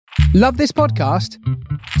Love this podcast?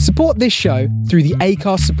 Support this show through the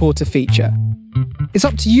Acast supporter feature. It's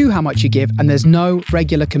up to you how much you give, and there's no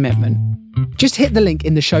regular commitment. Just hit the link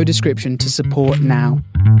in the show description to support now.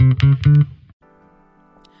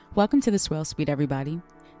 Welcome to the Swell Suite, everybody.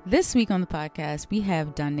 This week on the podcast, we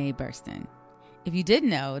have Donae Burston. If you didn't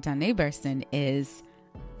know, Donae Burston is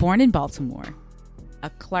born in Baltimore, a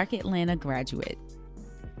Clark Atlanta graduate.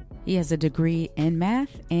 He has a degree in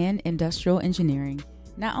math and industrial engineering.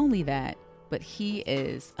 Not only that, but he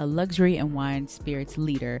is a luxury and wine spirits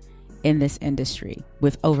leader in this industry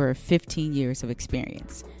with over 15 years of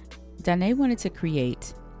experience. Donae wanted to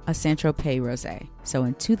create a Saint-Tropez rosé. So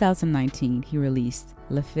in 2019, he released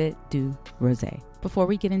Le Fête du Rosé. Before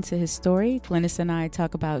we get into his story, Glennis and I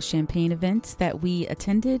talk about champagne events that we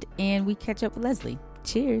attended, and we catch up with Leslie.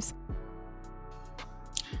 Cheers.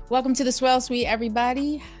 Welcome to the Swell Suite,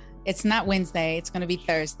 everybody. It's not Wednesday. It's going to be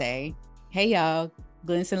Thursday. Hey, y'all.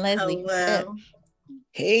 Glennis and Leslie. Hello.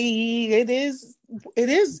 Hey, it is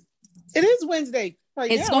Wednesday.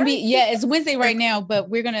 It's gonna be it's Wednesday right now, but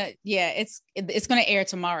we're gonna it's gonna air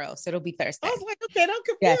tomorrow, so it'll be Thursday. I was like, okay, don't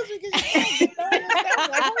confuse me.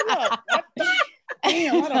 Hold up.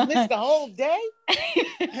 Damn, I done missed the whole day.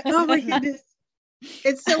 Oh my goodness.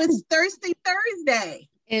 It's Thursday.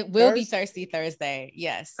 It will be Thursday.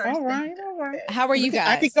 Yes. Thursday. All right. How are you guys?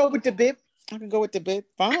 I can go with the bib.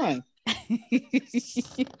 Fine.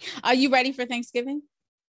 Are you ready for Thanksgiving?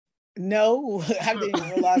 No, I didn't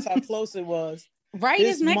realize how close it was. Right,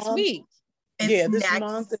 it's next week. This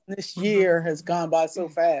month and this year has gone by so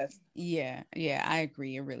fast. Yeah, I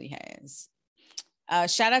agree. It really has.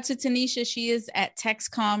 Shout out to Tanisha. She is at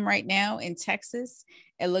TexCom right now in Texas.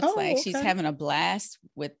 It looks like she's having a blast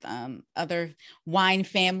with other wine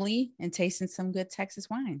family and tasting some good Texas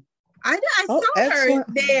wine. I saw her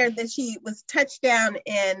there that she was touchdown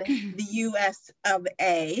in the US of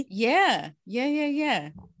A. Yeah.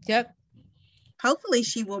 Yep. Hopefully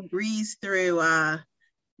she will breeze through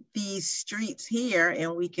these streets here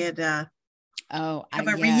and we could have a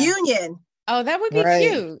reunion. Oh, that would be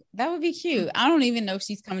cute. That would be cute. I don't even know if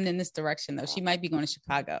she's coming in this direction though. She might be going to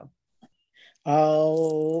Chicago.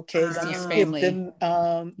 Oh, okay. See her family.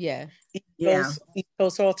 East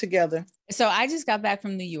Coast all together. So I just got back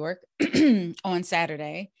from New York on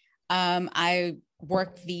Saturday. I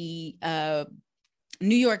worked the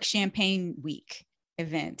New York Champagne Week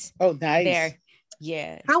event. Oh, nice. There.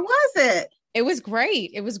 Yeah. How was it? It was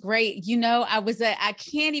great. You know, I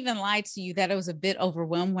can't even lie to you that I was a bit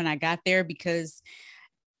overwhelmed when I got there because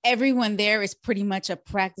everyone there is pretty much a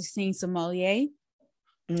practicing sommelier.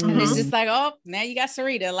 Mm-hmm. And it's just like, oh, now you got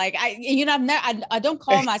Sarita. Like I don't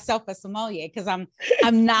call myself a sommelier because I'm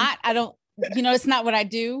not. I don't. It's not what I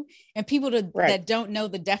do. And people that don't know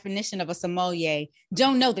the definition of a sommelier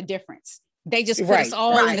don't know the difference. They just put us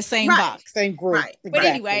all in the same box, same group. Right. But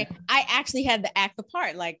anyway, I actually had to act the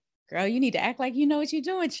part. Like, girl, you need to act like you know what you're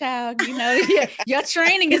doing, child. You know, your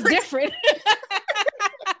training is different.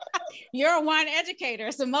 You're a wine educator.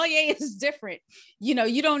 A sommelier is different. You know,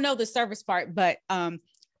 you don't know the service part, but I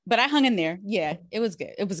hung in there. Yeah, it was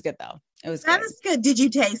good. It was good though. That is good. Did you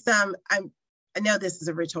taste some? I know this is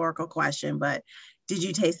a rhetorical question, but did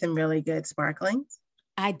you taste some really good sparklings?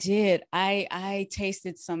 I did. I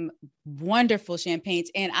tasted some wonderful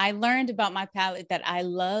champagnes, and I learned about my palate that I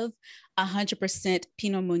love 100%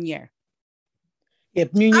 Pinot Meunier. Yeah,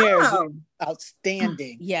 Meunier is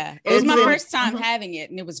outstanding. Yeah, it was my first time having it,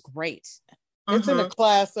 and it was great. It's in a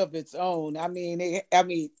class of its own. I mean,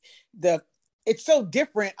 it's so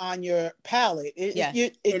different on your palate.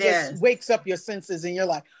 It just wakes up your senses, and you're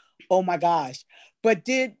like, oh my gosh. But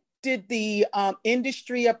did the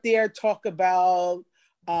industry up there talk about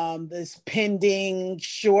this pending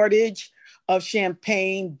shortage of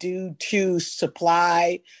champagne due to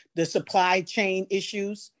the supply chain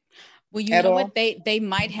issues? Well, you know what they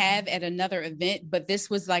might have at another event, but this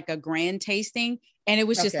was like a grand tasting, and it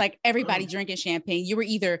was just like everybody drinking champagne. You were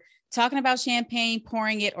either talking about champagne,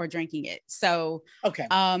 pouring it, or drinking it. So,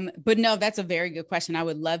 but no, that's a very good question. I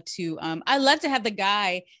would love to. I love to have the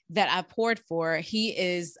guy that I poured for. He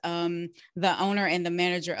is the owner and the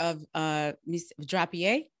manager of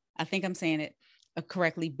Drapier. I think I'm saying it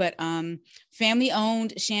correctly, but family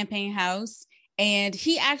owned champagne house. And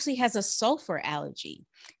he actually has a sulfur allergy.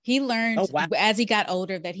 He learned as he got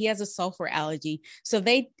older that he has a sulfur allergy. So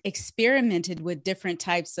they experimented with different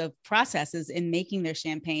types of processes in making their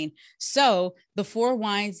champagne. So the 4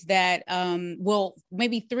 wines that,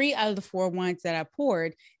 maybe 3 out of the 4 wines that I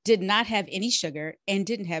poured did not have any sugar and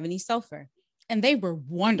didn't have any sulfur. And they were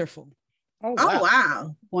wonderful. Oh,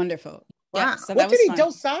 wow. Wonderful. Wow. Yep, so what did he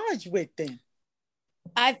dosage with then?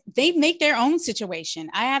 They make their own situation.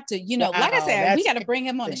 I have to, like I said, we got to bring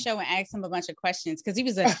him on the show and ask him a bunch of questions because he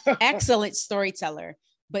was an excellent storyteller.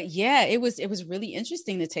 But yeah, it was really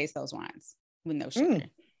interesting to taste those wines with no sugar.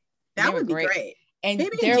 That would be great. And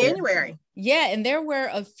maybe in January. Yeah, and there were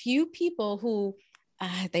a few people who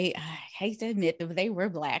I hate to admit that they were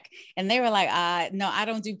Black, and they were like, no, I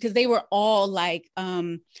don't do, because they were all like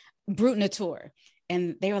Brut Nature,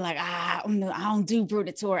 and they were like, no, I don't do Brut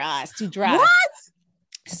Nature. It's too dry. What?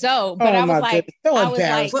 So, but I was like,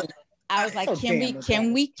 I was like, so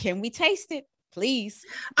can we taste it, please?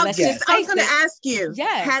 I was going to ask you,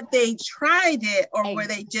 had they tried it, or were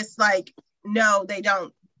they just like, no, they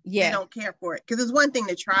don't. Yeah, they don't care for it, because it's one thing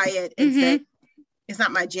to try it and say it's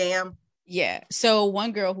not my jam. Yeah. So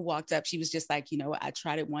one girl who walked up, she was just like, I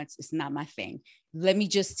tried it once. It's not my thing. Let me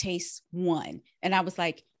just taste one. And I was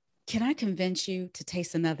like, can I convince you to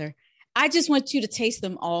taste another? I just want you to taste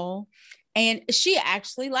them all. And she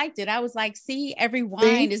actually liked it. I was like, see, every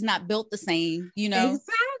wine is not built the same,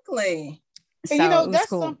 Exactly. So that's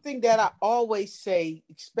cool. Something that I always say,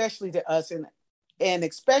 especially to us, and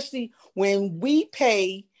especially when we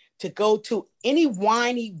pay to go to any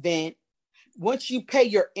wine event. Once you pay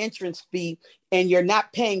your entrance fee and you're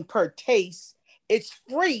not paying per taste, it's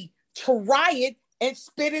free. Try it and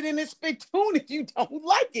spit it in a spittoon if you don't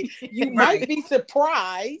like it. You might be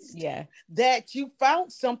surprised that you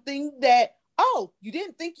found something that, you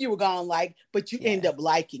didn't think you were going to like, but you end up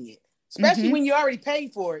liking it, especially when you already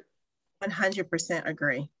paid for it. 100%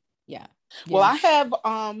 agree. Yeah. Well, I have,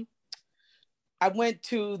 I went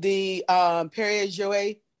to the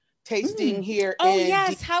Perrier-Jouet tasting here. Oh,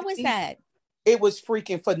 yes. DC. How was that? It was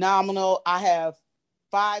freaking phenomenal. I have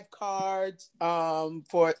 5 cards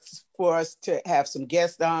for us to have some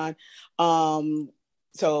guests on.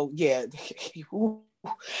 So yeah,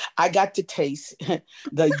 I got to taste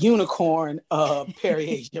the unicorn of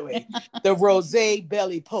Perrier-Jouet, the rosé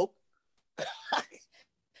belly poke.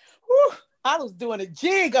 I was doing a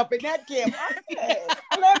jig up in that camp. I said,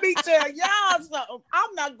 let me tell y'all something.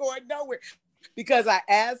 I'm not going nowhere, because I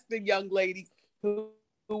asked the young lady who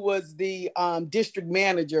was the district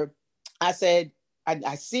manager. I said,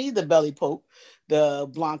 I see the belly poke, the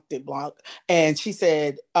Blanc de Blanc. And she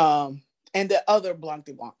said, and the other Blanc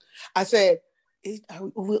de Blanc. I said,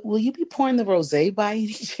 will you be pouring the rosé by any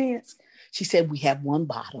chance? She said, we have 1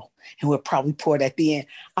 bottle and we'll probably pour it at the end.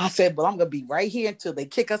 I said, well, I'm going to be right here until they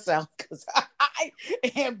kick us out, because I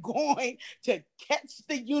am going to catch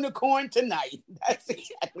the unicorn tonight. That's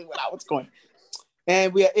exactly what I was going.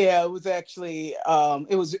 And it was actually,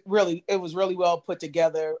 it was really well put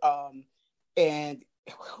together. And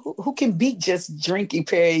who can beat just drinking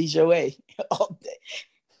Perrier-Jouet all day?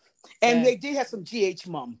 And they did have some GH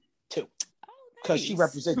Mum too, because she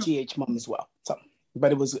represents GH Mum as well. So,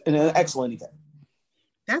 but it was an excellent event.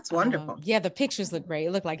 That's wonderful. Yeah, the pictures look great.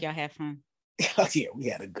 It looked like y'all had fun. Yeah, we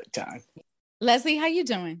had a good time. Leslie, how you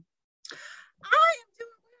doing? I am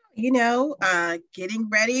doing well. Getting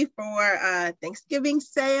ready for Thanksgiving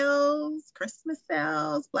sales, Christmas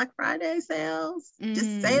sales, Black Friday sales,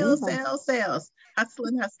 just sales.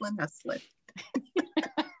 Hustling.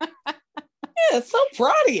 Yeah, so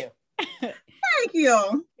proud of you. Thank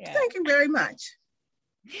you. Yeah. Thank you very much.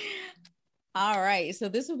 All right. So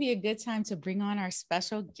this will be a good time to bring on our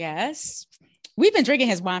special guest. We've been drinking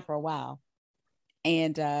his wine for a while.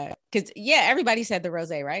 And because everybody said the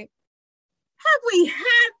rosé, right? Have we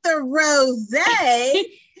had the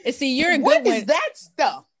rosé? See, you're a good one. What is that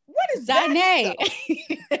stuff? What is Donae? That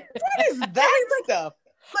stuff? What is that stuff?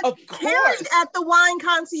 Of course. At the Wine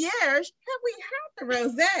Concierge, have we had the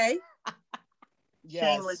rosé? Yes.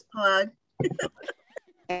 Shameless plug.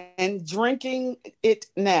 And drinking it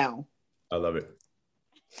now. I love it.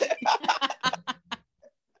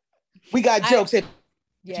 We got jokes. I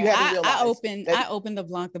opened the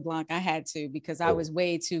Blanc de Blanc. I had to, because I was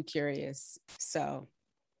way too curious. So.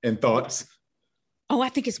 And thoughts? Oh, I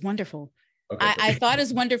think it's wonderful. Okay. I thought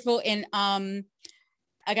it's wonderful, and I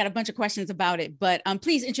got a bunch of questions about it. But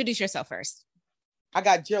please introduce yourself first. I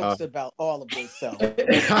got jokes about all of this, so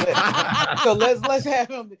let's have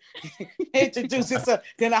him introduce himself.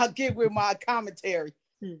 Then I'll get with my commentary.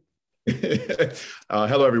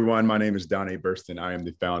 Hello, everyone. My name is Donae Burston. I am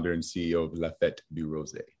the founder and CEO of Lafette du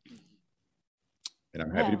Rosé, and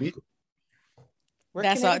I'm happy to be here.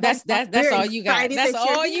 That's all. That's all you got. That's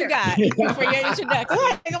all you got for your introduction.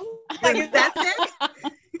 That's it.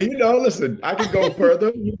 Listen, I could go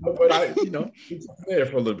further, but there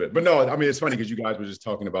for a little bit. But no, I mean, it's funny because you guys were just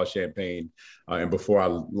talking about champagne. And before I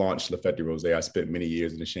launched Lafette du Rosé, I spent many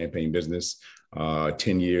years in the champagne business,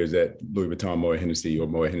 10 years at Louis Vuitton Moet Hennessy or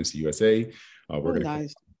Moet Hennessy USA.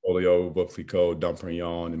 portfolio, Vauclicot,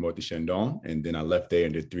 Dompignon, and Morte Chandon. And then I left there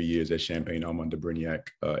and did 3 years at Champagne Armand de Brignac,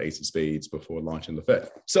 Ace of Spades, before launching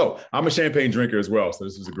Lafette. So I'm a champagne drinker as well. So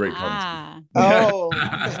this was a great conversation. Oh,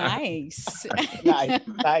 nice.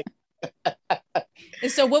 nice.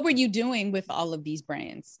 And so what were you doing with all of these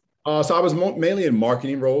brands? So I was mainly in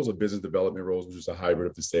marketing roles or business development roles, which is a hybrid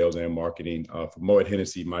of the sales and marketing. For Moet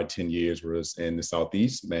Hennessy, my 10 years was in the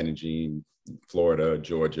Southeast, managing Florida,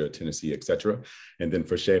 Georgia, Tennessee, etc. And then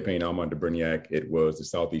for Champagne Armand de Brignac, it was the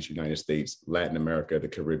Southeast United States, Latin America, the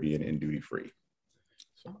Caribbean, and duty free.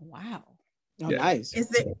 Oh, wow. Oh, yeah. Nice. Is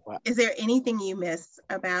there anything you miss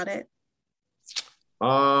about it?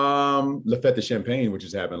 Lafette de Champagne, which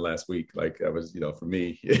just happened last week. Like that was, for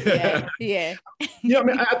me. Yeah.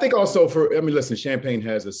 I think also listen, Champagne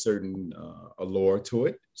has a certain allure to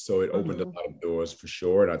it. So it opened a lot of doors for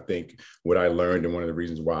sure. And I think what I learned, and one of the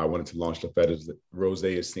reasons why I wanted to launch Lafette, is that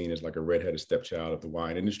rosé is seen as like a redheaded stepchild of the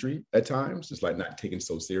wine industry at times. It's like not taken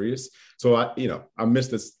so serious. So I miss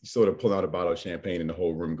this sort of pull out a bottle of champagne and the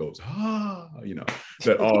whole room goes,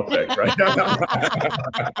 that awe effect, right?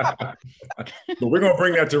 But we're going to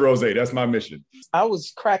bring that to rosé. That's my mission. I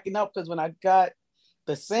was cracking up because when I got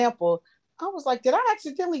the sample, I was like, did I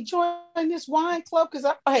accidentally join this wine club?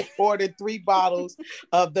 Because I had ordered 3 bottles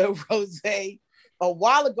of the rosé a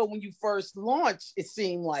while ago when you first launched, it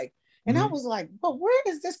seemed like. And I was like, but where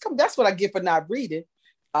does this come? That's what I get for not reading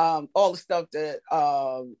all the stuff that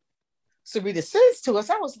Sarita says to us.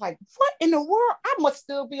 I was like, what in the world? I must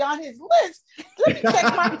still be on his list. Let me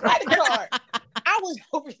check my credit card. I was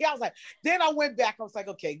over here. I was like, then I went back. I was like,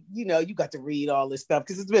 okay, you got to read all this stuff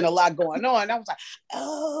because it's been a lot going on. I was like,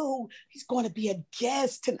 oh, he's going to be a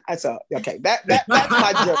guest tonight. So, okay, that's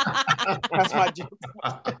my joke. That's my joke.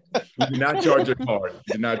 You did not charge your card.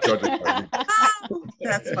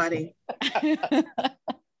 That's funny.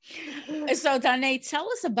 So, Donae, tell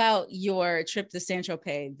us about your trip to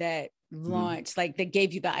Saint-Tropez that launched, that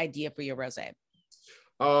gave you the idea for your rosé.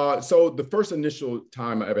 So the first initial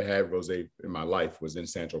time I ever had rosé in my life was in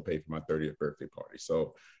Saint-Tropez for my 30th birthday party.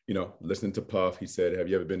 So, listening to Puff, he said, have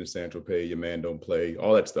you ever been to Saint-Tropez? Your man don't play,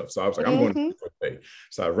 all that stuff. So I was like, I'm going to Saint-Tropez.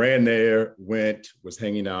 So I ran there, was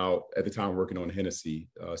hanging out at the time working on Hennessy.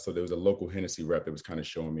 So there was a local Hennessy rep that was kind of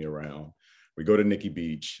showing me around. We go to Nikki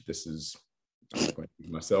Beach. I'm not going to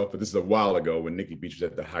speak myself, but this is a while ago when Nikki Beach was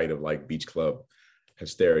at the height of like beach club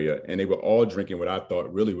hysteria, and they were all drinking what I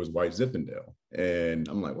thought really was white Zinfandel. And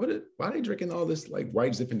I'm like, why are they drinking all this like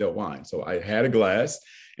white Zinfandel wine? So I had a glass,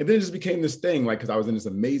 and then it just became this thing, like, because I was in this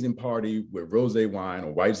amazing party with rosé wine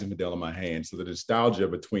or white Zinfandel in my hand. So the nostalgia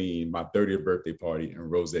between my 30th birthday party and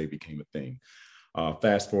rosé became a thing.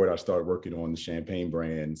 Fast forward, I started working on the champagne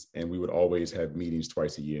brands, and we would always have meetings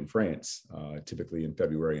twice a year in France, typically in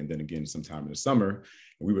February, and then again sometime in the summer.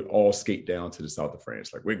 And we would all skate down to the south of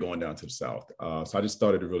France, like we're going down to the south. So I just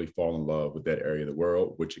started to really fall in love with that area of the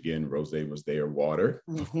world, which again, rosé was there, water.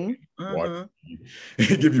 Water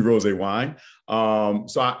give you rosé wine.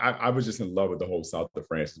 So I was just in love with the whole south of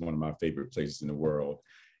France. It's one of my favorite places in the world.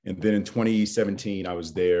 And then in 2017, I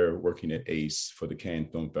was there working at Ace for the Cannes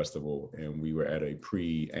Film Festival, and we were at a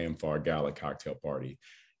pre-Amphar Gala cocktail party.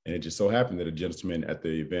 And it just so happened that a gentleman at the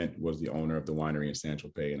event was the owner of the winery in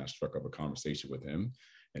Saint-Tropez, and I struck up a conversation with him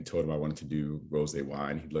and told him I wanted to do rosé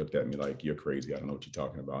wine. He looked at me like, you're crazy. I don't know what you're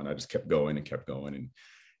talking about. And I just kept going and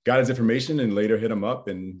got his information, and later hit him up.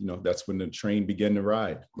 And, that's when the train began to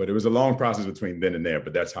ride. But it was a long process between then and there,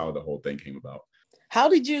 but that's how the whole thing came about. How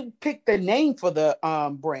did you pick the name for the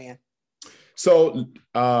brand? So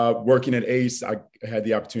working at Ace, I had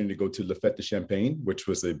the opportunity to go to Lafette de Champagne, which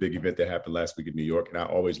was a big event that happened last week in New York. And I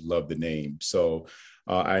always loved the name. So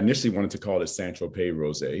I initially wanted to call it Saint-Tropez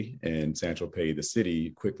Rosé, and Saint-Tropez, the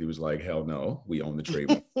city, quickly was like, hell no, we own the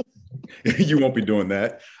trademark. You won't be doing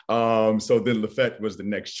that. So then Lafette was the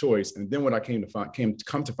next choice. And then what I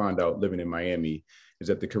come to find out living in Miami is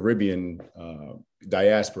that the Caribbean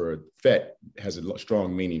diaspora, fete has a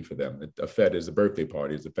strong meaning for them. A fete is a birthday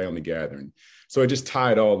party, it's a family gathering. So it just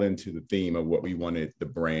tied all into the theme of what we wanted the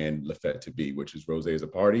brand Lafette to be, which is rosé is a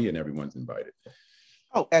party and everyone's invited.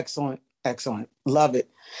 Oh, excellent. Excellent. Love it.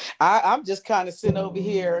 I'm just kind of sitting over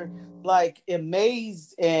here like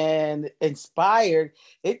amazed and inspired.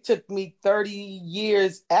 It took me 30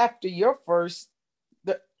 years after your first,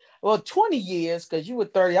 20 years, because you were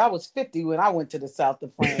 30, I was 50 when I went to the south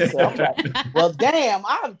of France. So I'm like, well, damn,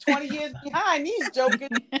 I'm 20 years behind these jokers.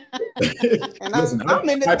 And Listen, I'm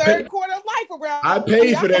in the third quarter of life around. I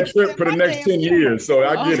paid for that trip for the next 10 years, so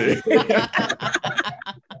I get it.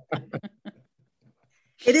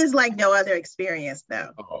 It is like no other experience,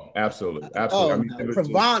 though. Oh, absolutely. Absolutely. I mean,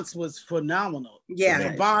 Provence was phenomenal.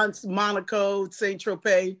 Yeah. Provence, Monaco,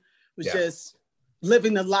 Saint-Tropez was just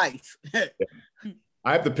living the life.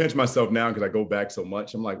 I have to pinch myself now because I go back so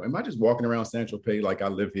much. I'm like, am I just walking around Saint-Tropez like I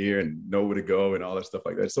live here and know where to go and all that stuff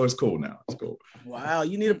like that? So it's cool now. It's cool. Wow,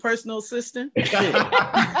 you need a personal assistant? What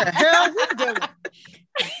the hell we doing?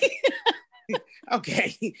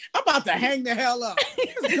 Okay, I'm about to hang the hell up.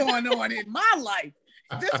 What's going on in my life?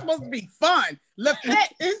 This supposed to be fun.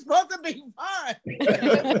 Lafayette is supposed to be fun. It's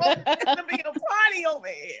supposed to be a party over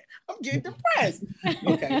here. I'm getting depressed.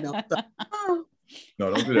 Okay, no.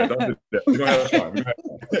 No, don't do that. Don't do that. We're going to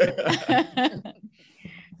have fun.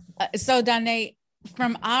 So, Donae,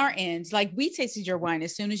 from our end, like we tasted your wine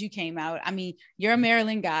as soon as you came out. I mean, you're a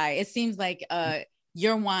Maryland guy. It seems like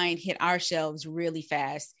your wine hit our shelves really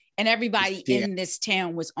fast. And everybody in this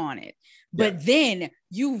town was on it. But then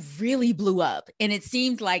you really blew up. And it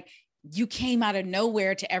seemed like you came out of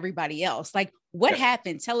nowhere to everybody else. Like, what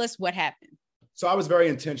happened? Tell us what happened. So I was very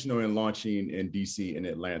intentional in launching in DC and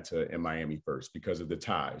Atlanta and Miami first because of the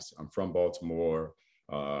ties. I'm from Baltimore,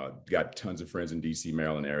 got tons of friends in DC,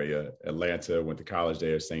 Maryland area. Atlanta, went to college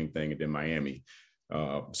there, same thing, and then Miami.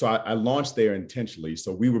 So I launched there intentionally.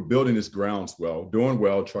 So we were building this groundswell, doing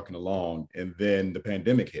well, trucking along, and then the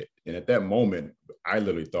pandemic hit. And at that moment, I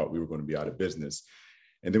literally thought we were going to be out of business.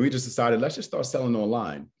 And then we just decided, let's just start selling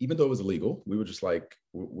online. Even though it was illegal, we were just like,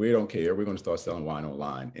 we don't care. We're going to start selling wine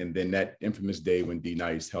online. And then that infamous day when D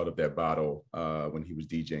Nice held up that bottle when he was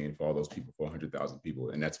DJing for all those people, for 100,000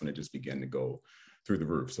 people. And that's when it just began to go through the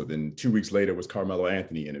roof. So then 2 weeks later was Carmelo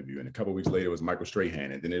Anthony interview. And a couple of weeks later was Michael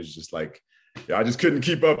Strahan. And then it was just like, I just couldn't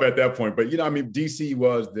keep up at that point. But, I mean, DC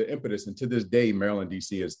was the impetus. And to this day, Maryland,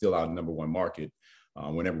 DC is still our number one market.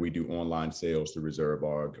 Whenever we do online sales through Reserve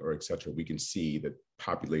or et cetera, we can see the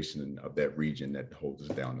population of that region that holds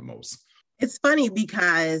us down the most. It's funny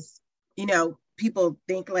because, people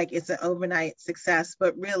think like it's an overnight success,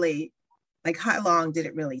 but really, like, how long did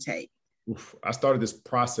it really take? I started this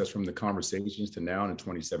process from the conversations to now in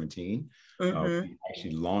 2017. We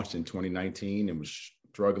actually launched in 2019 and was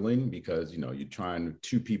struggling because, you're trying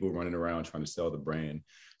two people running around trying to sell the brand.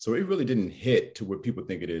 So it really didn't hit to what people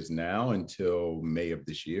think it is now until May of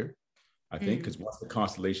this year, I think, because once the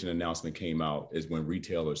Constellation announcement came out is when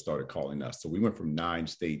retailers started calling us. So we went from 9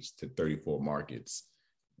 states to 34 markets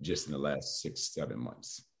just in the last 6-7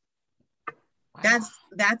 months.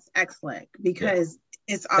 That's excellent because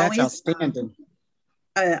it's always outstanding.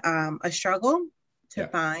 A struggle to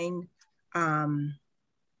find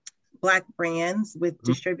Black brands with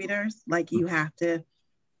distributors. Like you have to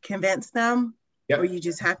convince them or you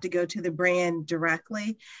just have to go to the brand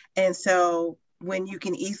directly. And so when you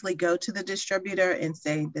can easily go to the distributor and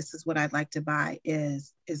say, this is what I'd like to buy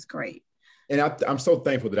is great. And I'm so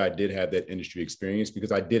thankful that I did have that industry experience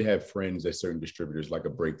because I did have friends at certain distributors like a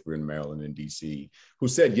Breakthrough in Maryland and DC who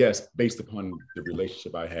said yes, based upon the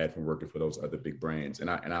relationship I had from working for those other big brands. And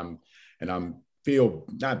I'm feel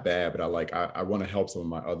not bad, but I want to help some of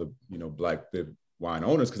my other, Black wine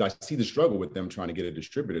owners because I see the struggle with them trying to get a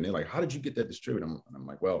distributor. And they're like, how did you get that distributor? And I'm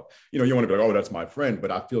like, well, you want to be like, oh, that's my friend.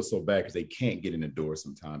 But I feel so bad because they can't get in the door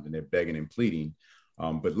sometimes and they're begging and pleading.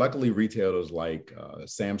 But luckily retailers like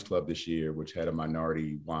Sam's Club this year, which had a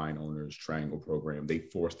minority wine owners triangle program, they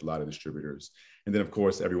forced a lot of distributors. And then of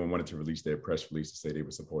course, everyone wanted to release their press release to say they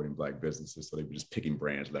were supporting Black businesses. So they were just picking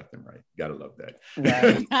brands left and right. Gotta love that.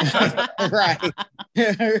 Right.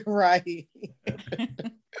 Right.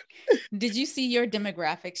 Did you see your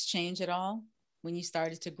demographics change at all when you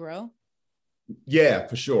started to grow? Yeah,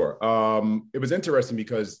 for sure. It was interesting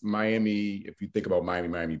because Miami, if you think about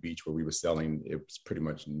Miami Beach, where we were selling, it was pretty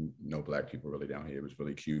much no Black people really down here. It was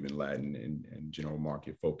really Cuban, Latin, and general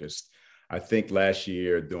market focused. I think last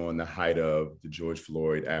year, during the height of the George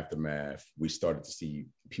Floyd aftermath, we started to see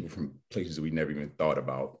people from places that we never even thought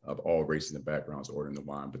about, of all races and backgrounds, ordering the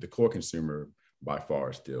wine. But the core consumer, by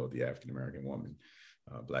far, is still the African-American woman.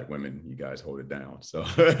 Black women, you guys hold it down. So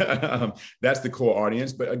that's the core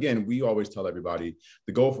audience. But again, we always tell everybody,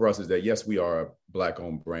 the goal for us is that, yes, we are a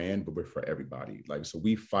Black-owned brand, but we're for everybody. So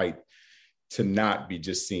we fight to not be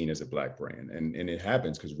just seen as a Black brand. And it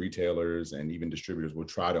happens because retailers and even distributors will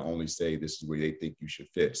try to only say this is where they think you should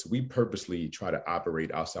fit. So we purposely try to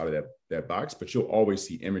operate outside of that box, but you'll always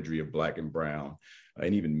see imagery of Black and brown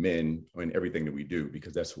and even men in everything that we do,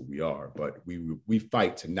 because that's who we are. But we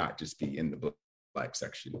fight to not just be in the Black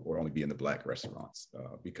section or only be in the Black restaurants.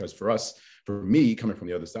 Because for me, coming from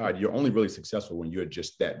the other side, you're only really successful when you're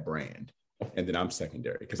just that brand. And then I'm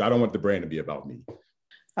secondary because I don't want the brand to be about me.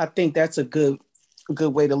 I think that's a good a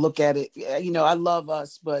good way to look at it. You know, I love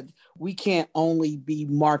us, but we can't only be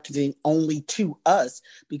marketing only to us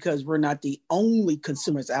because we're not the only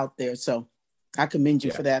consumers out there. So I commend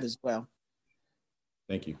you for that as well.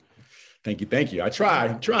 Thank you. I'm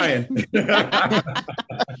trying.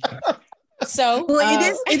 So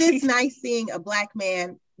well, it is nice seeing a Black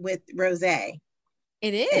man with rosé.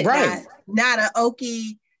 It is right. Not an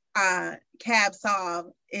oaky cab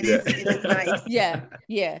sauv. It is nice.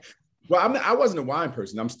 Yeah. Well, I wasn't a wine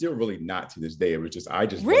person. I'm still really not to this day. It was just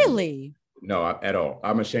really. No, at all.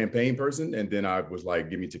 I'm a champagne person, and then I was like,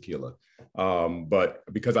 give me tequila. But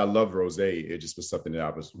because I love rosé, it just was something that I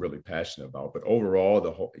was really passionate about. But overall,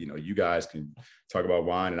 the whole, you guys can talk about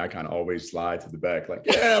wine, and I kind of always slide to the back, like,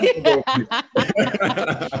 yeah. I'm gonna go.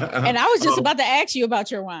 And I was just about to ask you about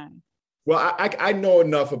your wine. Well, I know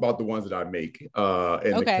enough about the ones that I make,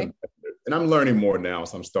 and I'm learning more now,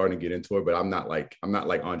 so I'm starting to get into it. But I'm not like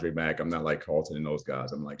Andre Mack. I'm not like Carlton and those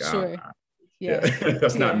guys. I'm like, sure.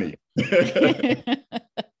 That's not me.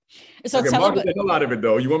 So I can market the hell out of it,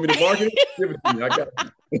 though. You want me to market it? Give it to me. I got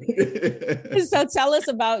it. So tell us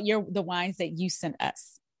about the wines that you sent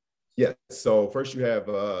us. Yeah. So first you have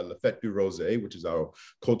La Fête du Rosé, which is our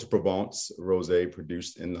Côte de Provence rosé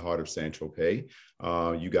produced in the heart of Saint-Tropez.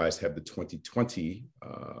 You guys have the 2020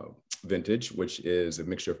 vintage, which is a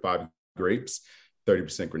mixture of 5 grapes,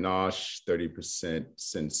 30% Grenache, 30%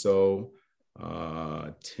 Cinsault,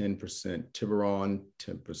 10% Tiburon,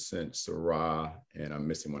 10% Syrah, and I'm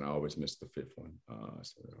missing one. I always miss the 5th one.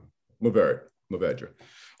 Mourvedre.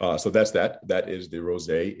 So that's that. That is the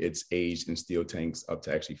rosé. It's aged in steel tanks up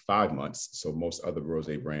to actually 5 months. So most other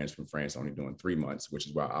rosé brands from France are only doing 3 months, which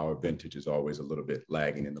is why our vintage is always a little bit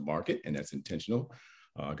lagging in the market, and that's intentional.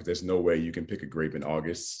 Because there's no way you can pick a grape in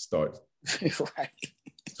August, start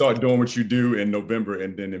doing what you do in November,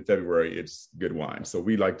 and then in February it's good wine. So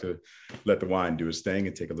we like to let the wine do its thing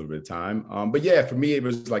and take a little bit of time. But yeah, for me, it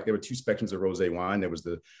was like there were 2 spectrums of rosé wine. There was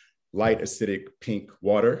the light acidic pink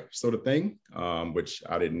water sort of thing, which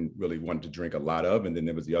I didn't really want to drink a lot of. And then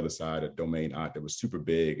there was the other side of Domaine Haute that was super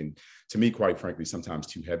big, and to me, quite frankly, sometimes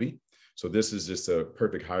too heavy. So this is just a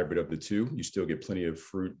perfect hybrid of the two. You still get plenty of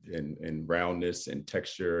fruit and roundness and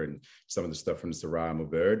texture and some of the stuff from the Syrah and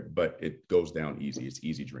Mourvedre, but it goes down easy. It's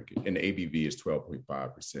easy drinking. And the ABV is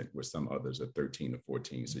 12.5%, where some others are 13 or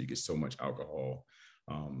 14. So you get so much alcohol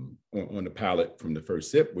on the palate from the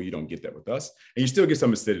first sip, where you don't get that with us. And you still get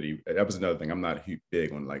some acidity. That was another thing. I'm not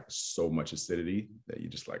big on like so much acidity that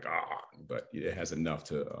you're just like, but it has enough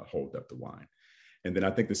to hold up the wine. And then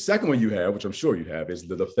I think the second one you have, which I'm sure you have, is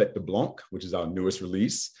the La Fête de Blanc, which is our newest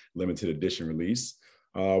release, limited edition release,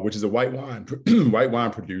 which is a white wine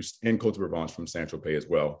produced in Côte de Provence from Saint-Tropez as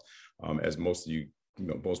well. As most of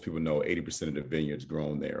most people know, 80% of the vineyards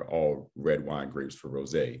grown there are all red wine grapes for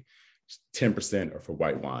rosé. 10% are for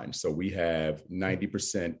white wine. So we have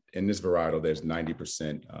 90% in this varietal. There's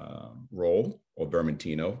 90% Roll or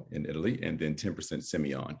Vermentino in Italy, and then 10%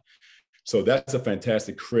 Semillon. So that's a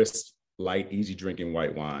fantastic, crisp, light, easy drinking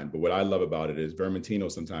white wine. But what I love about it is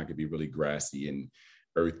Vermentino sometimes can be really grassy and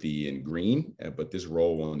earthy and green, but this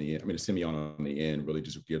Roll on the end, the Semillon on the end really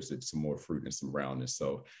just gives it some more fruit and some roundness.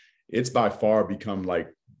 So it's by far become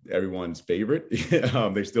like everyone's favorite.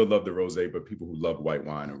 They still love the rosé, but people who love white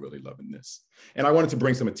wine are really loving this. And I wanted to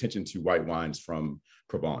bring some attention to white wines from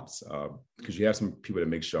Provence, because you have some people that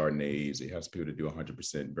make Chardonnays, you have some people that do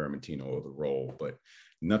 100% Vermentino or the Roll, but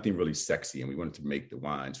nothing really sexy. And we wanted to make the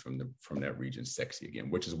wines from that region sexy again,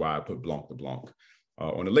 which is why I put Blanc de Blanc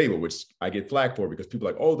on the label, which I get flack for because people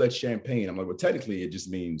are like, oh, that's champagne. I'm like, well, technically it just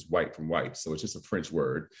means white from white. So it's just a French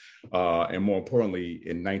word. And more importantly,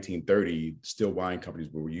 in 1930, still wine companies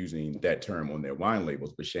were using that term on their wine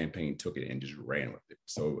labels, but champagne took it and just ran with it.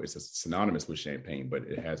 So it's synonymous with champagne, but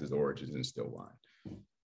it has its origins in still wine.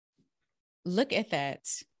 Look at that.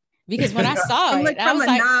 Because when I saw it, I was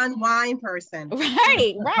like, non-wine person.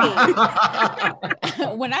 Right.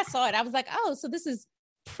 When I saw it, I was like, oh, so this is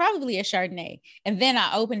probably a Chardonnay. And then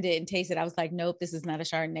I opened it and tasted it. I was like, nope, this is not a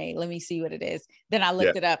Chardonnay. Let me see what it is. Then I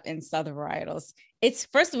looked it up and saw the varietals. It's,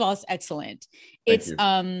 first of all, it's excellent. It's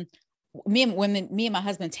me and my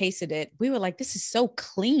husband tasted it. We were like, this is so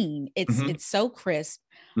clean. It's so crisp.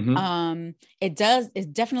 Mm-hmm.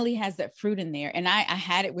 It definitely has that fruit in there. And I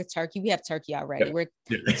had it with turkey. We have turkey already. Yeah. We're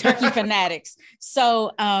turkey fanatics.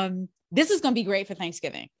 So this is going to be great for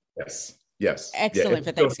Thanksgiving. Yes. Excellent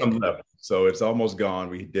for Thanksgiving. So it's almost gone.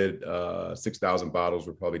 We did 6,000 bottles.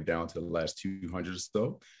 We're probably down to the last 200 or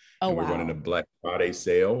so. Oh, and we're running a Black Friday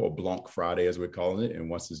sale, or Blanc Friday as we're calling it. And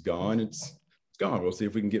once it's gone, it's gone. We'll see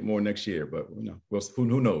if we can get more next year, but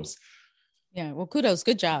who knows? Yeah. Well, kudos.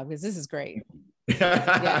 Good job. Because this is great.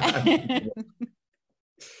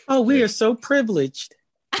 Oh, we are so privileged.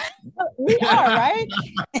 We are, right?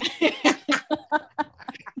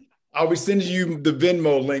 I'll be sending you the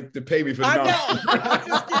Venmo link to pay me for the I know. I'm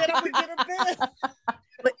just kidding. I'm gonna get a bit.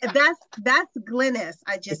 But that's Glennis.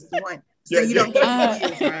 I just want so you don't get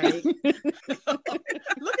confused, right?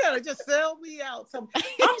 Look at her, just sell me out.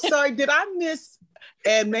 I'm sorry, did I miss?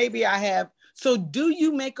 And maybe I have. So, do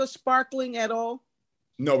you make a sparkling at all?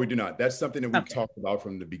 No, we do not. That's something that we've talked about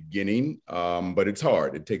from the beginning, but it's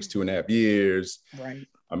hard. It takes 2.5 years. Right.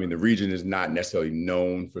 I mean, the region is not necessarily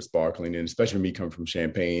known for sparkling, and especially me coming from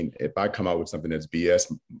Champaign, if I come out with something that's BS,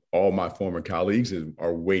 all my former colleagues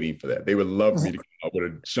are waiting for that. They would love me to come out with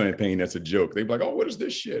a champagne that's a joke. They'd be like, "Oh, what is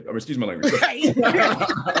this shit?" I mean, excuse my language. So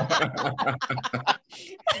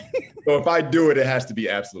if I do it, it has to be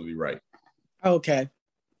absolutely right. Okay.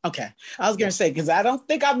 I was gonna say because I don't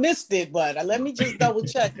think I missed it, but let me just double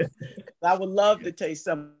check. I would love to taste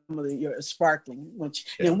some of your sparkling,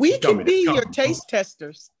 and we can be your taste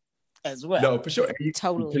testers as well. No, for sure.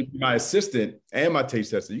 Totally. My assistant and my taste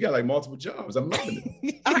tester. You got like multiple jobs. I'm loving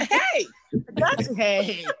it.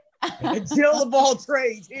 Hey, Jill of all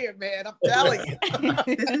trades here, man. I'm telling you.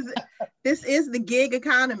 This is the gig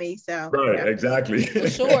economy. So right, exactly. For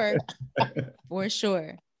sure. For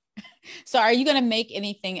sure. So are you going to make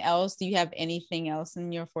anything else? Do you have anything else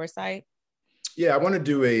in your foresight? Yeah, I want to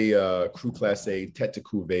do a Cru Class A Tête de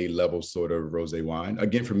Cuvée level sort of rosé wine.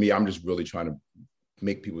 Again, for me, I'm just really trying to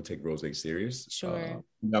make people take rosé serious. Sure.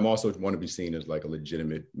 I'm also want to be seen as like a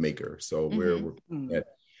legitimate maker. So we're at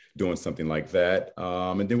doing something like that.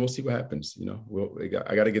 And then we'll see what happens. You know,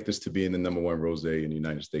 I got to get this to being the #1 rosé in the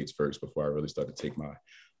United States first before I really start to take my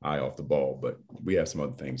eye off the ball. But we have some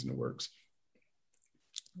other things in the works.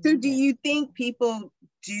 So do you think people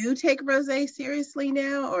do take rosé seriously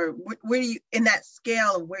now, or where do you, in that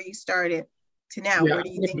scale of where you started to now, where do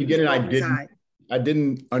you think people reside? I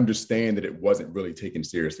didn't understand that it wasn't really taken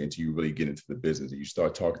seriously until you really get into the business and you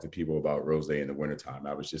start talking to people about rosé in the wintertime.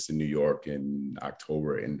 I was just in New York in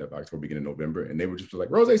October, end of October, beginning of November, and they were just like,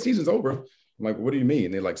 rosé season's over. I'm like, what do you mean?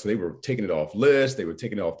 And they're like, so they were taking it off lists, they were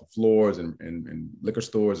taking it off the floors and liquor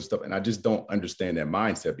stores and stuff. And I just don't understand that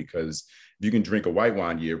mindset, because if you can drink a white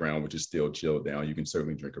wine year round, which is still chilled down, you can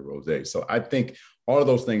certainly drink a rosé. So I think all of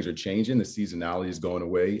those things are changing. The seasonality is going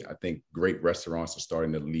away. I think great restaurants are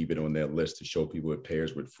starting to leave it on their list to show people it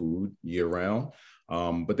pairs with food year round.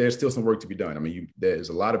 But there's still some work to be done. I mean, there's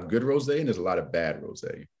a lot of good rosé and there's a lot of bad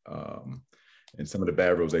rosé. And some of the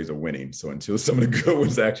bad rosés are winning. So until some of the good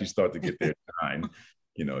ones actually start to get their shine,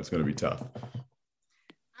 you know, it's going to be tough.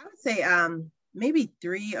 I would say maybe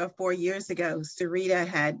 3 or 4 years ago, Sarita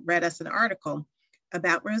had read us an article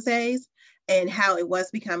about rosés and how it was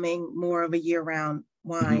becoming more of a year-round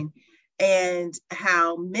wine, and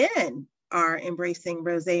how men are embracing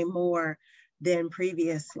rosé more than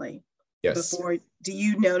previously. Yes. Before, do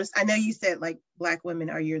you notice, I know you said like Black women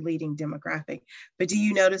are your leading demographic, but do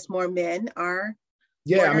you notice more men are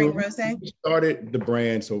ordering rosé? We started the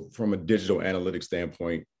brand, so from a digital analytics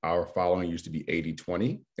standpoint, our following used to be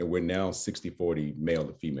 80-20, and we're now 60-40 male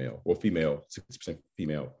to female, or female, 60%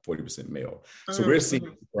 female, 40% male. So we're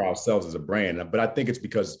seeing for ourselves as a brand, but I think it's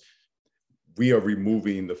because we are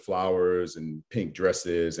removing the flowers and pink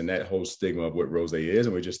dresses and that whole stigma of what rosé is.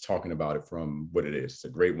 And we're just talking about it from what it is. It's a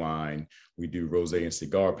great wine. We do rosé and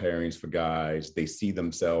cigar pairings for guys. They see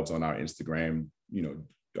themselves on our Instagram, you know,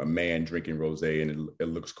 a man drinking rosé, and it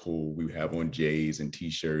looks cool. We have on J's and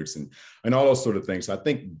t-shirts and all those sort of things. So I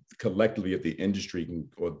think collectively, if the industry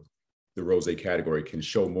or the rosé category can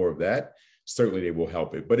show more of that, certainly they will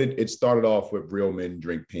help it. But it started off with real men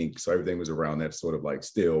drink pink. So everything was around that, sort of like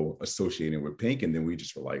still associated with pink. And then we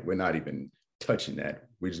just were like, we're not even touching that.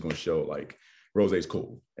 We're just going to show like rosé is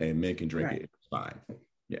cool and men can drink it. It's fine.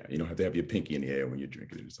 Yeah. You don't have to have your pinky in the air when you're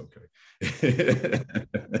drinking it. It's okay.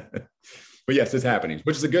 But yes, it's happening,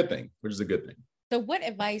 which is a good thing, So what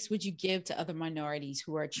advice would you give to other minorities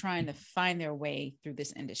who are trying to find their way through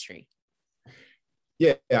this industry?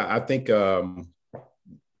 Yeah, I think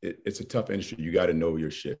it's a tough industry. You got to know your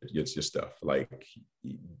shit, your stuff. Like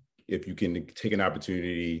if you can take an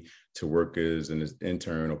opportunity to work as an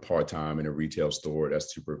intern or part-time in a retail store,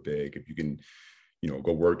 that's super big. If you can, you know,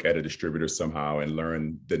 go work at a distributor somehow and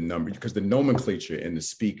learn the number, because the nomenclature and the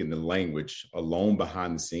speak and the language alone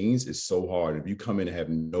behind the scenes is so hard. If you come in and have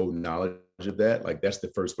no knowledge of that, like that's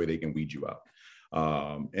the first way they can weed you out.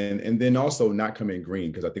 And then also not come in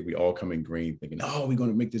green, because I think we all come in green thinking, oh, we're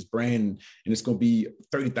going to make this brand and it's going to be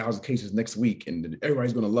 30,000 cases next week and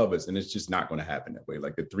everybody's going to love us. And it's just not going to happen that way.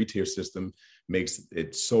 Like the 3-tier system makes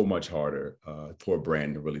it so much harder for a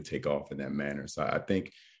brand to really take off in that manner. So I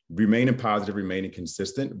think remaining positive, remaining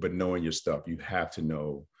consistent, but knowing your stuff. You have to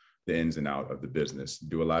know the ins and out of the business.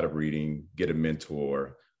 Do a lot of reading, get a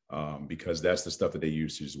mentor, because that's the stuff that they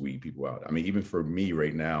use to just weed people out. I mean, even for me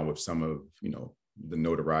right now, with some of, the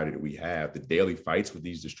notoriety that we have, the daily fights with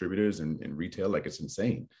these distributors and retail, like, it's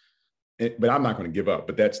insane. But I'm not going to give up,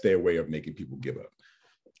 but that's their way of making people give up.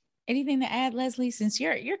 Anything to add, Leslie, since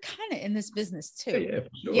you're kind of in this business too? Yeah, for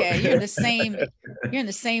sure. Yeah, you're in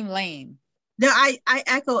the same lane. No, I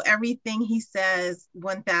echo everything he says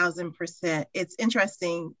 1000%. It's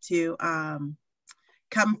interesting to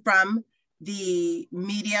come from the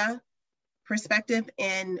media perspective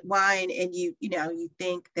in wine, and you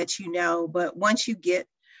think that but once you get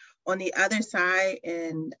on the other side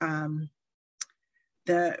and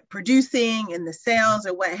the producing and the sales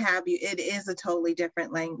or what have you, it is a totally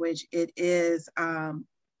different language. It is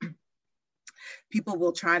people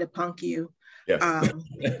will try to punk you. Yes.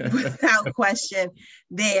 Without question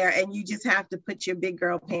there, and you just have to put your big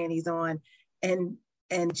girl panties on and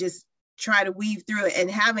just try to weave through it, and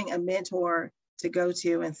having a mentor to go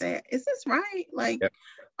to and say, is this right? Like, yep.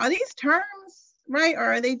 Are these terms right? Or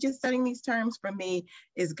are they just setting these terms for me?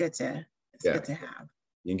 Is good to have.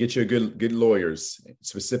 You can get your good lawyers,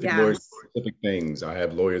 specific lawyers, specific things. I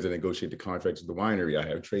have lawyers that negotiate the contracts with the winery. I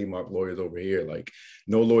have trademark lawyers over here. Like,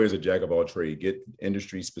 no lawyer's a jack of all trade. Get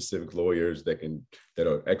industry specific lawyers that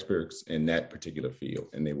are experts in that particular field,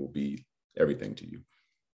 and they will be everything to you.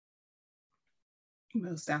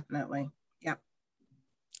 Most definitely. Yep.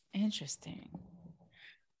 Interesting.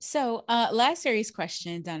 So last series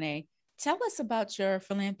question, Donae, tell us about your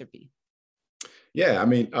philanthropy. Yeah, I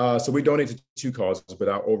mean, so we donate to 2 causes, but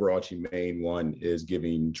our overarching main one is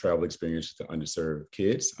giving travel experiences to underserved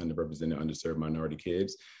kids, underrepresented, underserved minority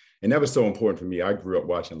kids. And that was so important for me. I grew up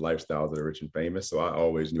watching Lifestyles of the Rich and Famous, so I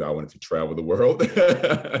always knew I wanted to travel the world.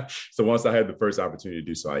 So once I had the first opportunity to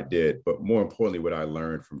do so, I did. But more importantly, what I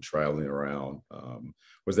learned from traveling around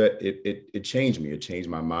was that it changed me. It changed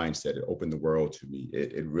my mindset. It opened the world to me.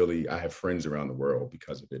 It really, I have friends around the world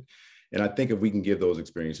because of it. And I think if we can give those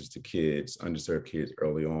experiences to kids, underserved kids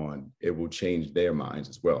early on, it will change their minds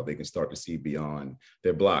as well. They can start to see beyond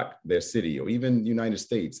their block, their city, or even the United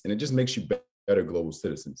States. And it just makes you better global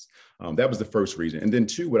citizens. That was the first reason. And then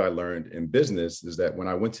 2, what I learned in business is that when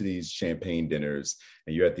I went to these champagne dinners,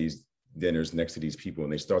 and you're at these dinners next to these people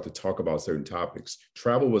and they start to talk about certain topics,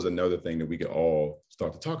 travel was another thing that we could all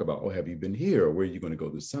start to talk about. Oh, have you been here? Or where are you going to go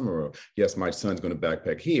this summer? Or yes, my son's going to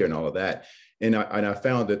backpack here, and all of that. And I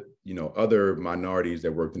found that, other minorities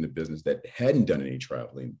that worked in the business that hadn't done any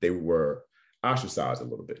traveling, they were ostracized a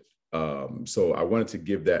little bit. So I wanted to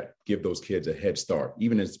give those kids a head start,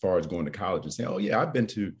 even as far as going to college and saying, oh yeah, I've been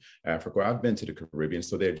to Africa, I've been to the Caribbean.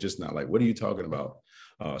 So they're just not like, what are you talking about?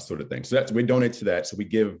 Sort of thing. So we donate to that. So we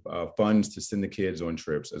give funds to send the kids on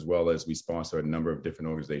trips, as well as we sponsor a number of different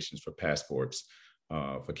organizations for passports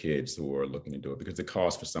for kids who are looking to do it, because the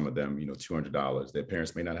cost for some of them, $200, their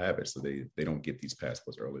parents may not have it. So they don't get these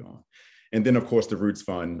passports early on. And then, of course, the Roots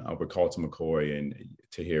Fund with Carlton McCoy and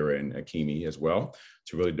Tahira and Akimi as well,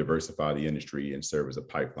 to really diversify the industry and serve as a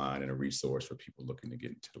pipeline and a resource for people looking to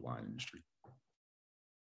get into the wine industry.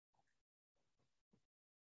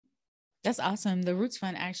 That's awesome. The Roots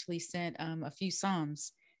Fund actually sent a few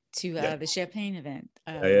Psalms to the Champagne event.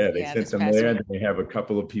 They sent them there. They have a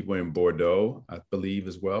couple of people in Bordeaux, I believe,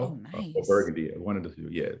 as well. Oh, nice. Or Burgundy. One of the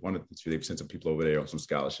 2. They've sent some people over there on some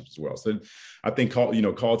scholarships as well. So I think,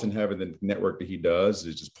 Carlton having the network that he does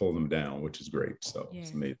is just pulling them down, which is great. So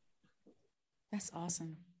It's amazing. That's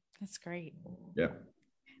awesome. That's great. Yeah.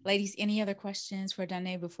 Ladies, any other questions for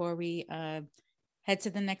Donae before we head to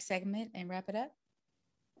the next segment and wrap it up?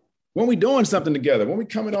 When we doing something together, when we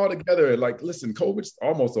coming all together, like, listen, COVID's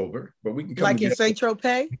almost over, but we can come like together. In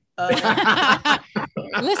Saint-Tropez.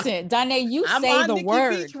 Listen, Donae, you I'm say on the Nikki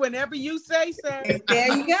word. Beach whenever you say so.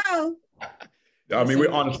 There you go. I mean,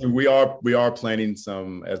 we are planning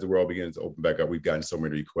some, as the world begins to open back up. We've gotten so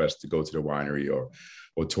many requests to go to the winery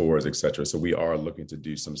or tours, etc. So we are looking to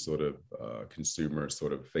do some sort of consumer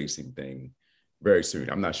sort of facing thing very soon.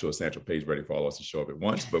 I'm not sure Saint-Tropez is ready for all us to show up at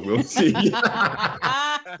once, but we'll see.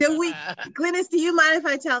 Glynis, do you mind if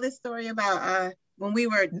I tell this story about when we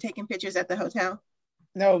were taking pictures at the hotel?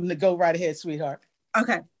 No, go right ahead, sweetheart.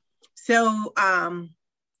 Okay. So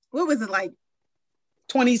what was it, like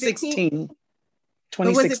 2016?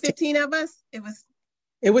 2016. Was it 15 of us? It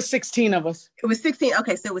was 16 of us. It was 16.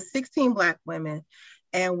 Okay, so it was 16 Black women,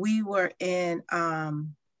 and we were in Monte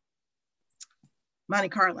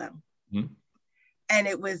Carlo. Mm-hmm. And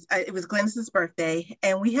it was Glennis's birthday,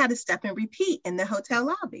 and we had to step and repeat in the hotel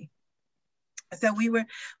lobby. So we were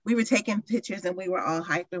taking pictures and we were all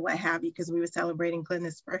hyped and what have you, because we were celebrating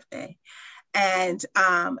Glenda's birthday. And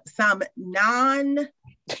some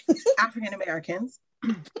non-African Americans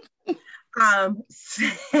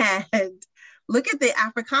said, look at the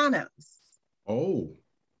Africanos. Oh.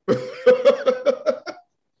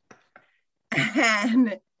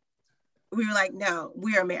 And we were like, no,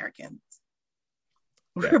 we're Americans.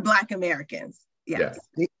 We're Black Americans. Yes.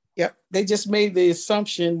 Yeah. Yep. They just made the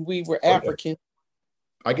assumption we were African.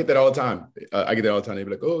 I get that all the time. They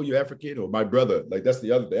be like, oh, you're African, or my brother. Like, that's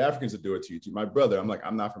the Africans will do it to you too. My brother. I'm like,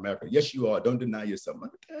 I'm not from Africa. Yes, you are. Don't deny yourself. I'm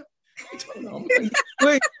like,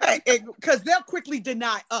 because they'll quickly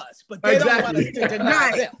deny us, but they don't want us to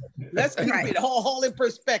deny them. Let's keep it whole in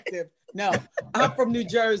perspective. No, I'm from New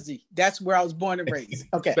Jersey. That's where I was born and raised.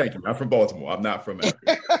 Okay. Thank you. I'm from Baltimore. I'm not from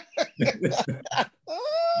Africa.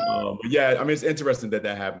 Yeah, I mean, it's interesting that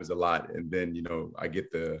happens a lot. And then, I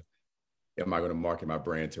get am I going to market my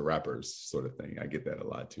brand to rappers sort of thing? I get that a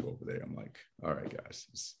lot too over there. I'm like, all right, guys,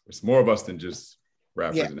 it's more of us than just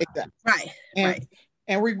rappers. Yeah, exactly. Right.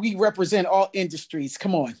 And we represent all industries.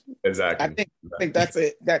 Come on. Exactly. I think that's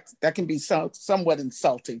it. That can be somewhat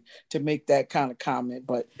insulting to make that kind of comment.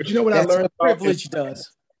 But you know what I learned? Privilege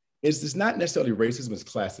does. It's not necessarily racism, it's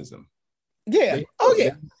classism. Yeah.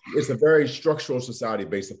 It's a very structural society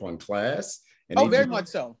based upon class. And very much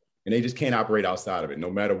so. And they just can't operate outside of it. No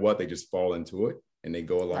matter what, they just fall into it and they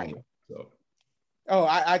go along with it. So. Oh,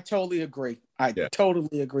 I totally agree. I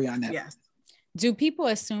totally agree on that. Yes. Do people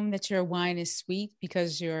assume that your wine is sweet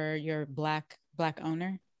because you're black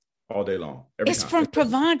owner? All day long. It's from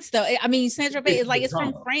Provence, though. I mean, Saint-Tropez is like, it's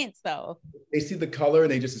from France, though. They see the color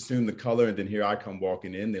and they just assume the color. And then here I come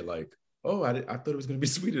walking in. They're like, oh, I thought it was going to be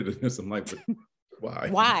sweeter than this. I'm like, but why?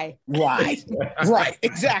 Why? Right.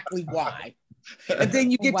 Exactly why. And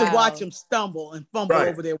then you get to watch them stumble and fumble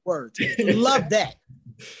over their words. Love that.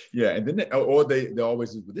 Yeah, and then they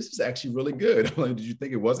always, this is actually really good. I'm like, did you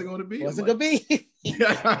think it wasn't going to be? Wasn't going to be.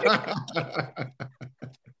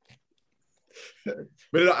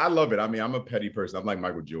 But I love it. I mean, I'm a petty person. I'm like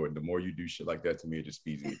Michael Jordan. The more you do shit like that to me, it just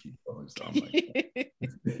feeds me to keep going. So I'm like,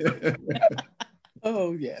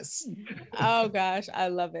 oh yes. Oh gosh, I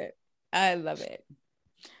love it.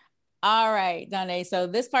 All right, Donae. So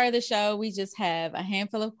this part of the show, we just have a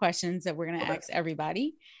handful of questions that we're going to ask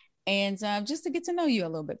everybody. And just to get to know you a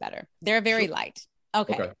little bit better. They're very light.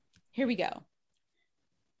 Okay, here we go.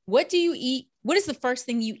 What do you eat? What is the first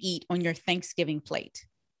thing you eat on your Thanksgiving plate?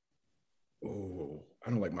 Oh,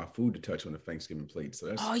 I don't like my food to touch on the Thanksgiving plate. So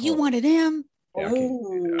that's you wanted him? Yeah,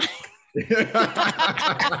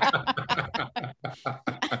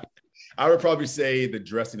 I would probably say the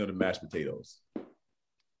dressing of the mashed potatoes.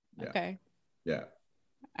 Yeah. Okay. Yeah.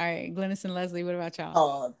 All right, Glennis and Leslie, what about y'all?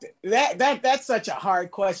 Oh, that's such a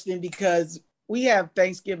hard question because we have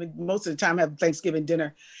Thanksgiving, most of the time have Thanksgiving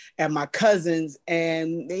dinner at my cousin's,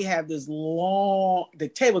 and they have this the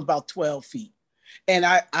table's about 12 feet. And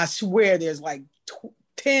I swear there's like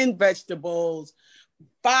 10 vegetables,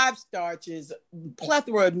 5 starches,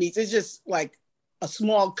 plethora of meats. It's just like a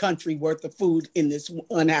small country worth of food in this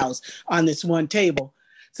one house on this one table.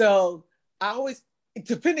 So I always,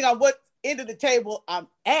 depending on what end of the table I'm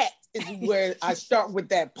at, is where I start with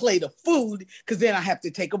that plate of food, because then I have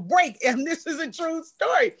to take a break. And this is a true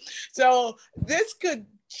story. So this could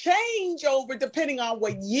change over depending on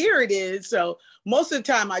what year it is. So most of the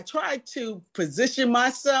time I try to position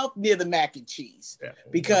myself near the mac and cheese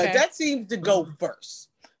because that seems to go first.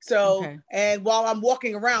 So, and while I'm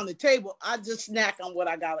walking around the table, I just snack on what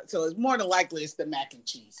I got. So it's more than likely it's the mac and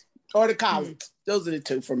cheese or the collards. Those are the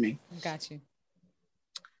two for me. Got you.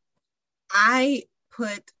 I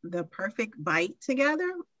put the perfect bite together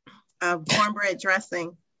of cornbread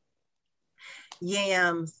dressing,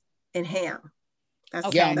 yams, and ham. That's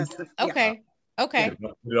okay.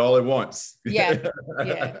 It all at once. Yeah.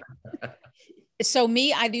 So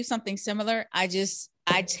me, I do something similar. I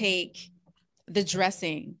take the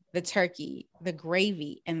dressing, the turkey, the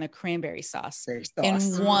gravy, and the cranberry sauce in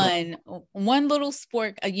one little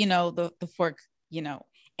spork, the fork,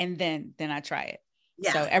 and then I try it.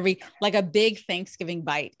 Yeah. So like a big Thanksgiving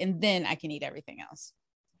bite, and then I can eat everything else.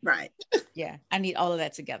 Right. Yeah. I need all of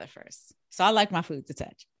that together first. So I like my food to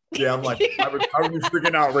touch. Yeah. I'm like, I was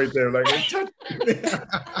freaking out right there. Like, don't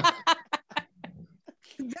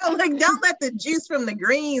let the juice from the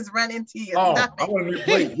greens run into you. Oh, I want a new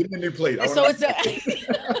plate. Give me a new plate.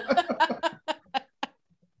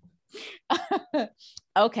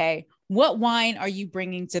 Okay. What wine are you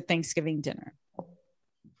bringing to Thanksgiving dinner?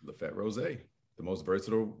 Lafette Rosé. The most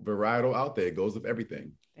versatile varietal out there. It goes with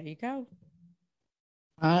everything. There you go.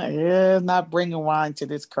 Not bringing wine to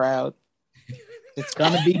this crowd. It's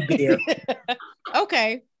gonna be beer.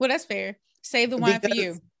 Okay, well that's fair. Save the wine for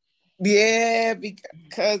you. Yeah,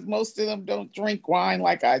 because most of them don't drink wine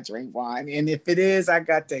like I drink wine, and if it is, I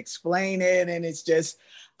got to explain it, and it's just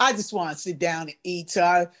I just want to sit down and eat. So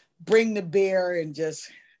I bring the beer and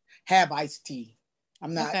just have iced tea.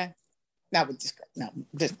 I'm not. Okay. Not with this. No,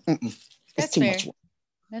 just that's too fair. Much.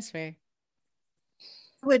 That's fair.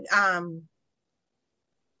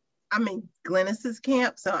 I'm in Glennis's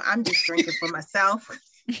camp, so I'm just drinking for myself.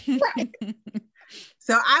 Right.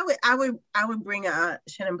 So I would bring a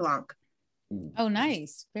Chenin Blanc. Oh,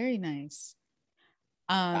 nice, very nice.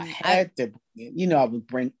 I had to, I would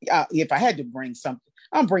bring. If I had to bring something,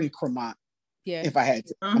 I'm bringing Cremant. Yeah. If I had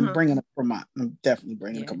to, I'm bringing a Cremant. I'm definitely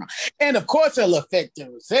bringing a Cremant, and of course a Lafite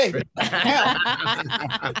Rosé. What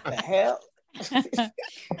the hell?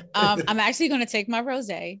 I'm actually going to take my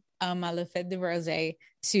rosé, my Lafite de Rosé,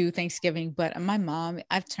 to Thanksgiving. But my mom,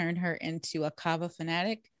 I've turned her into a Cava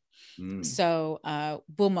fanatic. So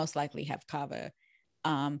we'll most likely have Cava.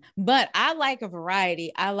 But I like a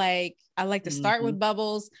variety. I like to start with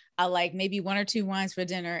bubbles. I like maybe one or two wines for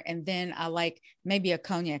dinner, and then I like maybe a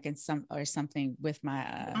cognac and something with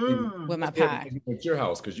my pie. At your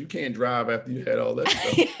house, because you can't drive after you had all that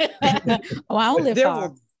stuff. Oh, I don't live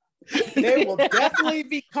far. There will definitely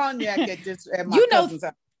be cognac at my cousin's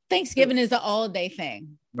house. Thanksgiving is an all-day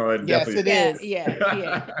thing. No, yes, it is.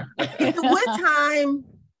 Yeah. What time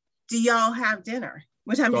do y'all have dinner?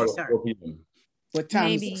 What time do you start? What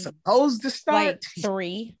time is it supposed to start? Like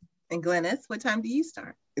 3. And Glennis, what time do you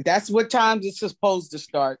start? That's what time it's supposed to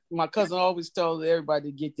start. My cousin always told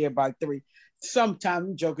everybody to get there by 3.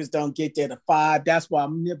 Sometimes jokers don't get there to 5. That's why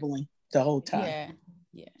I'm nibbling the whole time.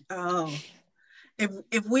 Yeah. Oh,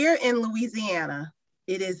 if we're in Louisiana,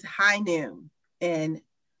 it is high noon, and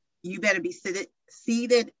you better be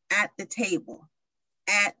seated at the table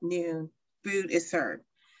at noon. Food is served.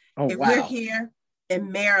 Oh, if we're here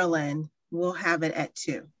in Maryland, we'll have it at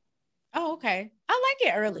 2. Oh, okay. I like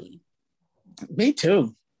it early. Me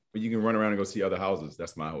too. But you can run around and go see other houses.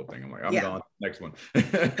 That's my whole thing. I'm like, I'm gone. Next one.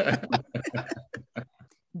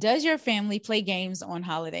 Does your family play games on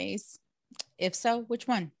holidays? If so, which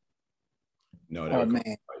one? No,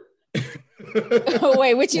 man. Oh,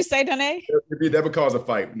 wait, what'd you say, Donae? That would cause a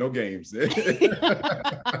fight. No games.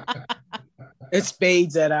 It's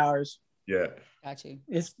spades at ours. Yeah. Got you.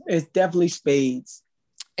 It's definitely spades.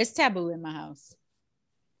 It's taboo in my house,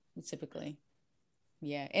 typically.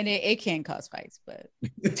 Yeah, and it can cause fights, but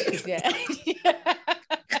yeah.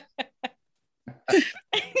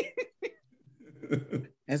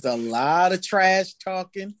 There's a lot of trash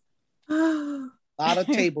talking, a lot of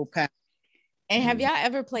table pounding. And have y'all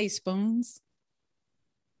ever played spoons?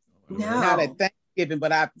 No. Not at Thanksgiving,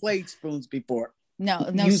 but I played spoons before. No,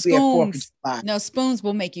 usually spoons. No, spoons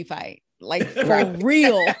will make you fight. Like for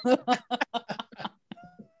real.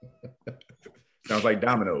 Sounds like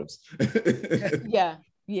dominoes. Yeah.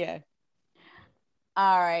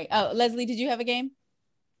 All right. Oh, Leslie, did you have a game?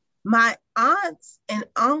 My aunts and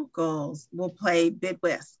uncles will play Bid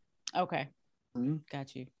Whist. Okay.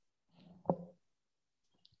 Got you.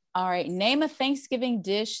 All right. Name a Thanksgiving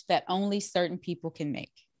dish that only certain people can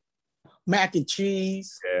make. Mac and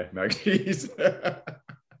cheese. Yeah, mac and cheese.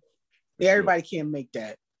 Everybody can't make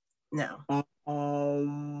that. No.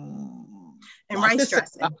 And rice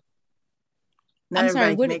dressing. I'm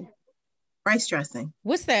sorry. Rice dressing.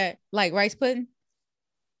 What's that? Like rice pudding?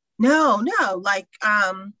 No. Like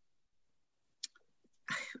I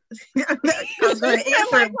was going to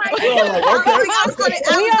answer.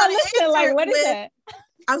 What is that?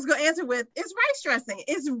 I was going to answer with it's rice dressing.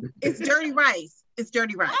 It's dirty rice. It's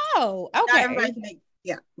dirty rice. Oh, okay. Not everybody can make,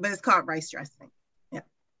 but it's called rice dressing. Yeah.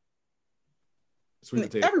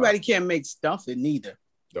 Everybody can't make stuffing neither.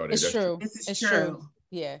 It's true. It's true.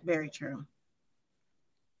 Yeah. Very true.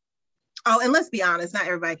 Oh, and let's be honest, not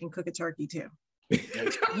everybody can cook a turkey too.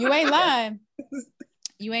 You ain't lying.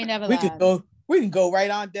 You ain't never lied. We can go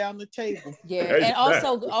right on down the table. Yeah, and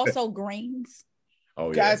also greens. Oh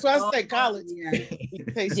yeah. Guys, so I say college.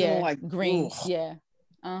 Yeah, like greens. Ooh. Yeah.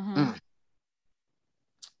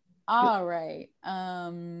 All right.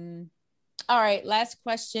 All right. Last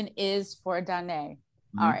question is for Donae.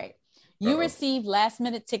 All right. You received last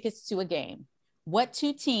minute tickets to a game. What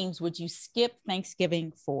 2 teams would you skip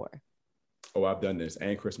Thanksgiving for? Oh, I've done this,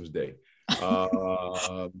 and Christmas Day. When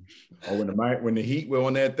the Heat were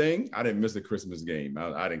on that thing, I didn't miss a Christmas game.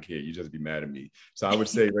 I didn't care. You just be mad at me. So I would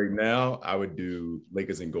say right now, I would do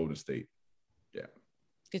Lakers and Golden State. Yeah.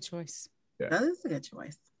 Good choice. Yeah. That is a good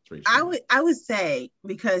choice. I would say,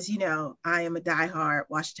 because I am a diehard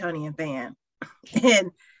Washingtonian fan,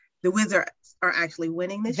 and the Wizards are actually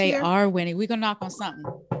winning this year. They are winning. We're gonna knock on something.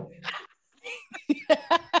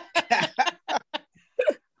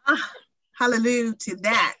 Hallelujah to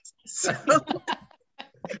that. So I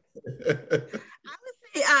would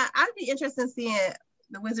say I'd be interested in seeing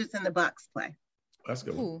the Wizards and the Bucks play. That's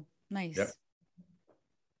good. Cool. Nice. Yep.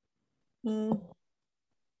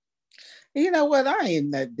 You know what? I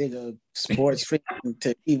ain't that big a sports fan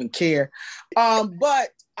to even care. But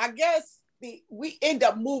I guess we end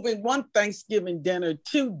up moving one Thanksgiving dinner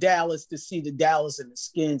to Dallas to see the Dallas and the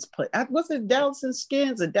Skins play. Was it Dallas and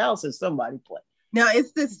Skins or Dallas and somebody play? No,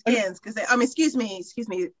 it's the Skins because excuse me,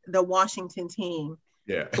 the Washington team.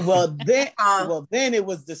 Yeah. Well, then it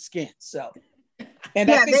was the Skins. So, and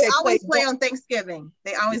yeah, they always play on Thanksgiving.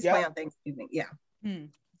 They always play on Thanksgiving. Yeah.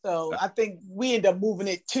 So I think we ended up moving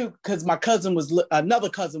it too because my cousin another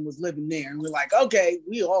cousin was living there, and we're like, okay,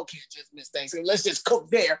 we all can't just miss Thanksgiving. Let's just cook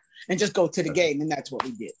there and just go to the game, and that's what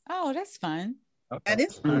we did. Oh, that's fun. Okay. That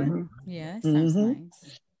is fun. Mm-hmm. Yeah, that sounds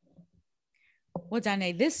nice. Well,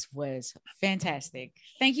 Donae, this was fantastic.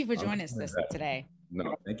 Thank you for joining us today.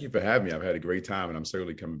 No, thank you for having me. I've had a great time, and I'm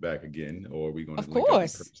certainly coming back again. Or we're going to of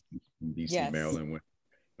course in DC, Maryland,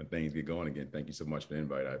 when things get going again. Thank you so much for the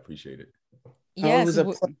invite. I appreciate it. Yes,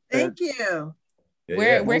 thank you.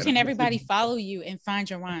 Where can everybody follow you and find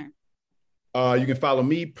your wine? You can follow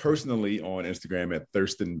me personally on Instagram at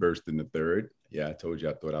Thurston Burston III. Yeah, I told you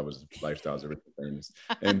I thought I was lifestyles everything famous.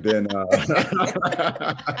 And then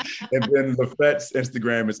Lafette's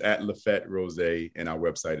Instagram is at Lafette Rose, and our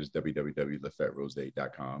website is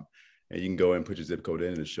www.lafetterose.com. And you can go and put your zip code in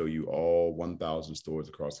and it'll show you all 1,000 stores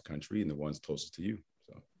across the country and the ones closest to you.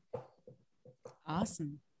 So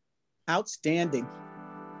awesome. Outstanding.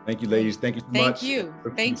 Thank you, ladies. Thank you so much. Thank you.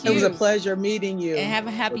 Thank you. It was a pleasure meeting you. And have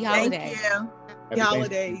a happy holiday. Thank you. Happy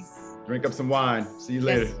holidays. Drink up some wine. See you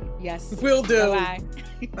later. Yes. Will do. Bye-bye.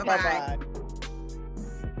 Bye-bye.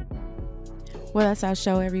 Well, that's our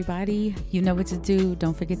show, everybody. You know what to do.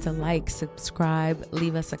 Don't forget to like, subscribe,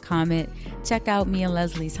 leave us a comment. Check out me and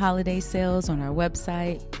Leslie's holiday sales on our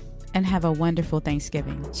website. And have a wonderful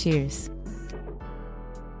Thanksgiving. Cheers.